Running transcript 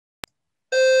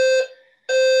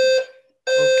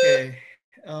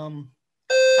Um,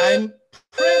 I'm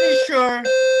pretty sure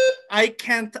I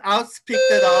can't outspeak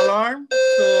that alarm.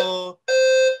 So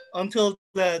until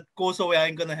that goes away,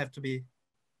 I'm gonna have to be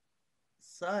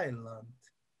silent.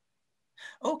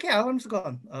 Okay, alarm's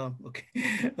gone.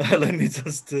 Okay, let me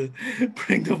just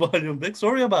bring the volume back.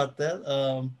 Sorry about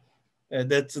that.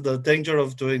 That's the danger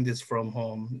of doing this from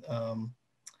home.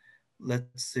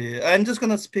 Let's see. I'm just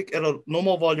gonna speak at a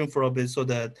normal volume for a bit so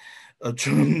that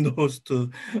June knows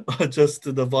to adjust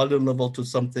the volume level to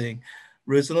something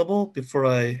reasonable before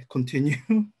I continue.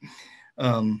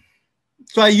 um,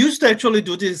 so I used to actually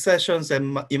do these sessions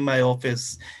in my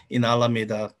office in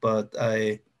Alameda, but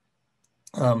I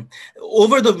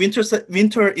over the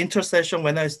winter intersession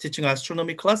when I was teaching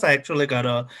astronomy class, I actually got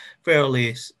a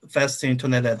fairly fast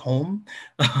internet at home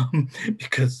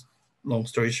because, long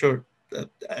story short,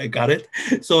 I got it.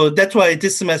 So that's why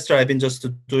this semester I've been just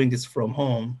doing this from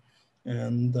home,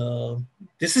 and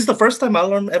this is the first time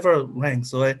alarm ever rang.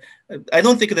 So I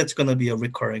don't think that's gonna be a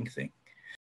recurring thing.